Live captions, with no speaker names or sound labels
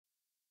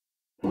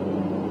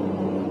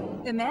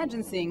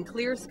Imagine seeing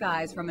clear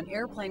skies from an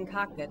airplane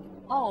cockpit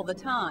all the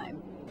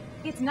time.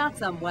 It's not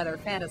some weather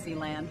fantasy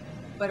land,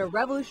 but a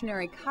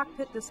revolutionary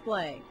cockpit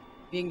display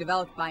being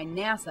developed by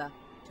NASA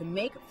to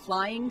make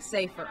flying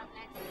safer.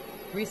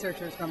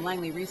 Researchers from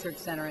Langley Research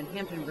Center in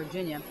Hampton,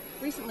 Virginia,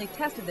 recently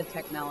tested the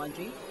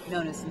technology,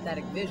 known as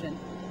synthetic vision,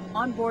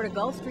 on board a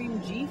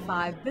Gulfstream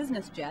G5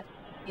 business jet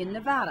in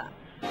Nevada.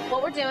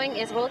 What we're doing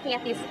is we're looking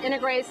at these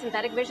integrated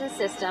synthetic vision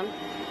system,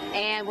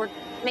 and we're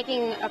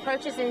making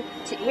approaches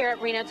here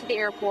at Reno to the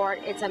airport.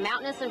 It's a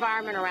mountainous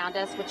environment around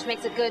us, which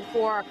makes it good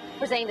for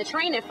presenting the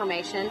terrain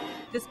information.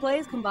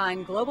 Displays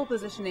combine global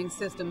positioning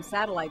system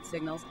satellite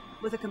signals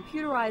with a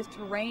computerized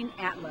terrain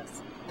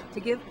atlas to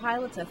give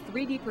pilots a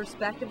 3D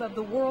perspective of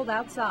the world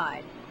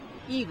outside,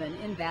 even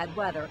in bad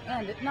weather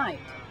and at night.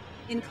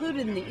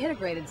 Included in the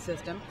integrated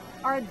system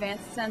are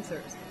advanced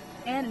sensors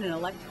and an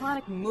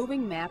electronic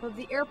moving map of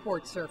the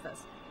airport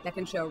surface that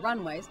can show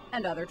runways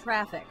and other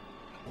traffic.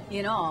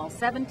 In all,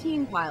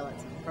 17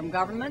 pilots from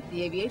government,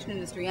 the aviation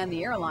industry, and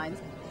the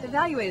airlines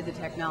evaluated the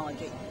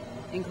technology,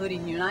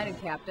 including United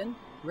Captain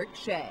Rick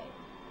Shea.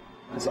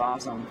 It's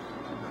awesome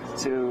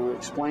to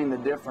explain the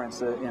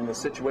difference in the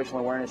situational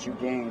awareness you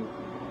gain.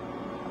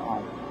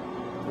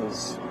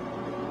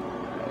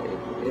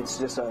 It's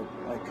just a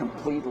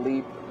complete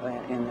leap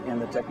in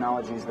the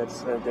technologies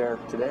that's there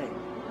today.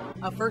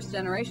 A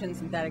first-generation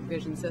synthetic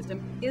vision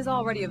system is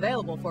already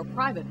available for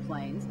private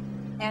planes,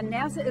 and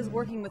NASA is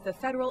working with the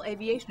Federal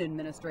Aviation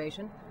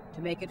Administration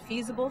to make it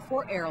feasible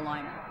for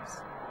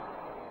airliners.